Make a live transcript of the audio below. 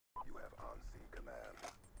You have on-scene command.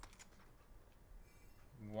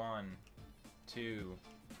 1, 2,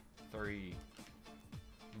 3.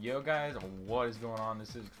 Yo guys, what is going on?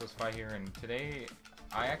 This is Xplicify here, and today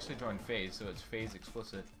I actually joined FaZe, so it's FaZe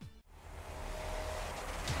Explicit.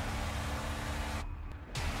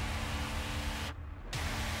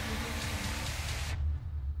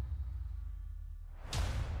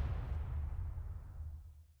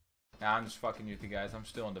 Nah, I'm just fucking with you guys. I'm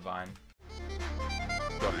still in Divine.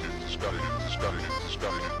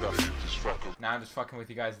 Nah, I'm just fucking with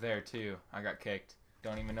you guys there too. I got kicked.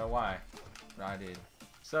 Don't even know why, but I did.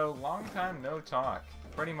 So, long time no talk.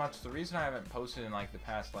 Pretty much the reason I haven't posted in like the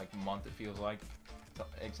past like month, it feels like,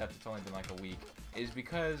 except it's only been like a week, is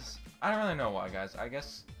because I don't really know why, guys. I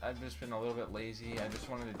guess I've just been a little bit lazy. I just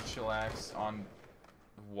wanted to chillax on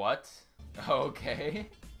what? Okay.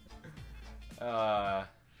 That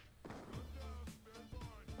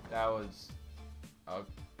was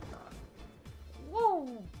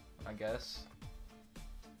woo, I guess.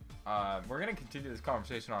 We're gonna continue this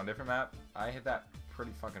conversation on a different map. I hit that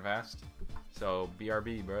pretty fucking fast, so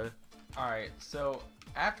BRB, bro. Alright, so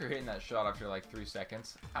after hitting that shot after like 3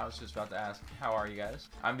 seconds, I was just about to ask, how are you guys?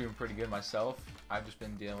 I'm doing pretty good myself. I've just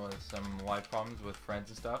been dealing with some life problems with friends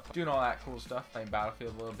and stuff, doing all that cool stuff, playing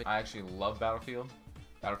Battlefield a little bit. I actually love Battlefield.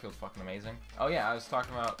 Battlefield's fucking amazing. Oh yeah, I was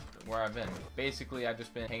talking about where I've been. Basically, I've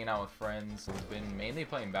just been hanging out with friends. I've been mainly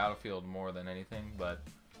playing Battlefield more than anything, but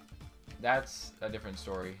that's a different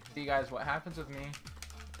story. See guys, what happens with me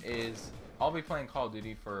is I'll be playing Call of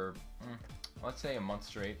Duty for, let's say a month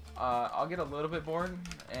straight. I'll get a little bit bored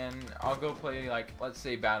and I'll go play like, let's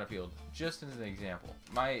say Battlefield, just as an example.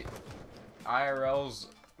 My IRLs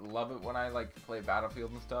love it when I like play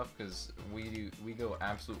Battlefield and stuff because we go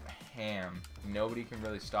absolute ham. Nobody can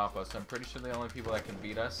really stop us. I'm pretty sure the only people that can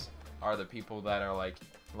beat us are the people that are like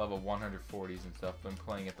level 140s and stuff. Been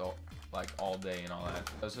playing it like all day and all that.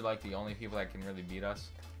 Those are like the only people that can really beat us.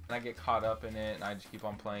 And I get caught up in it and I just keep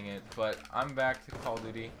on playing it. But I'm back to Call of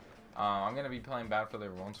Duty. I'm gonna be playing Battlefield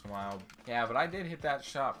every once in a while. Yeah, but I did hit that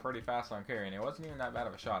shot pretty fast on carry and it wasn't even that bad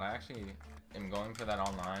of a shot. I actually am going for that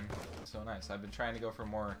online. It's so nice. I've been trying to go for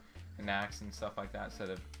more knacks and stuff like that instead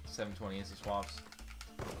of 720 insta swaps,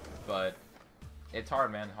 but it's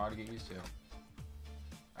hard, man. Hard to get used to.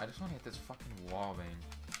 I just want to hit this fucking wall vein.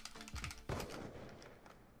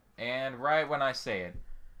 And right when I say it,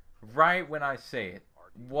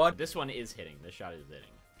 what? This one is hitting. This shot is hitting.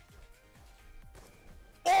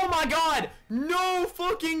 Oh my god! No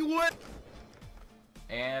fucking way!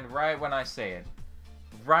 And right when I say it,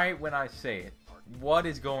 what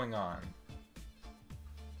is going on?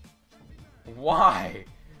 Why?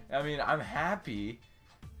 I mean, I'm happy,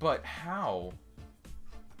 but how?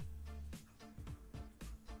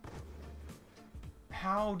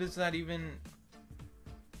 How does that even...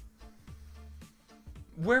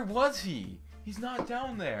 Where was he? He's not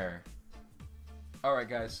down there. Alright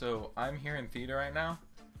guys, so I'm here in theater right now,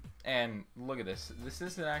 and look at this. This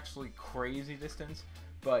isn't actually crazy distance,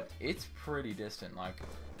 but it's pretty distant, like.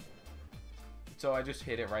 So I just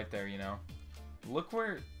hit it right there, you know. Look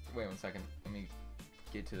where... Wait 1 second. Let me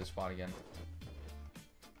get to the spot again.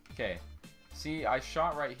 Okay. See, I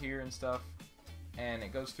shot right here and stuff, and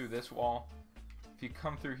it goes through this wall. If you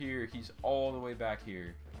come through here, he's all the way back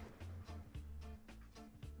here.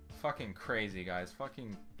 Fucking crazy, guys.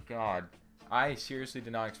 Fucking God. I seriously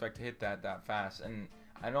did not expect to hit that fast. And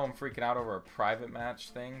I know I'm freaking out over a private match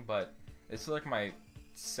thing, but it's like my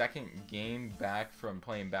second game back from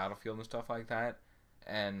playing Battlefield and stuff like that.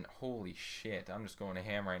 And holy shit, I'm just going to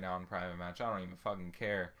ham right now in private match. I don't even fucking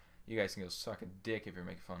care. You guys can go suck a dick if you're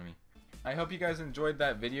making fun of me. I hope you guys enjoyed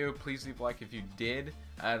that video. Please leave a like if you did.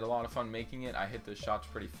 I had a lot of fun making it. I hit the shots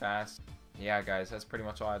pretty fast. Yeah guys, that's pretty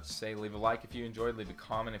much all I have to say. Leave a like if you enjoyed. Leave a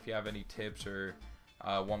comment if you have any tips or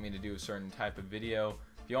want me to do a certain type of video.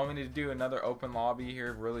 If you want me to do another open lobby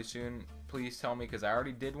here really soon, please tell me, because I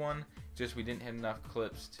already did one. Just we didn't hit enough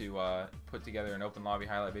clips to put together an open lobby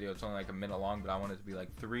highlight video. It's only like a minute long, but I want it to be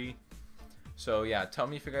like 3. So yeah, tell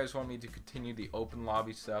me if you guys want me to continue the open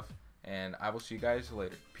lobby stuff, and I will see you guys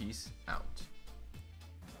later. Peace out.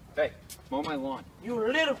 Hey, mow my lawn. You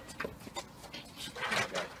little.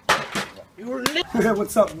 You little.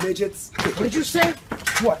 What's up, midgets? What did you say?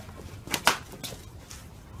 What?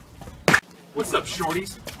 What's up,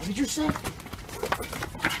 shorties? What did you say?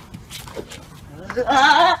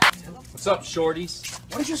 What's up, shorties?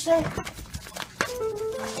 What did you say?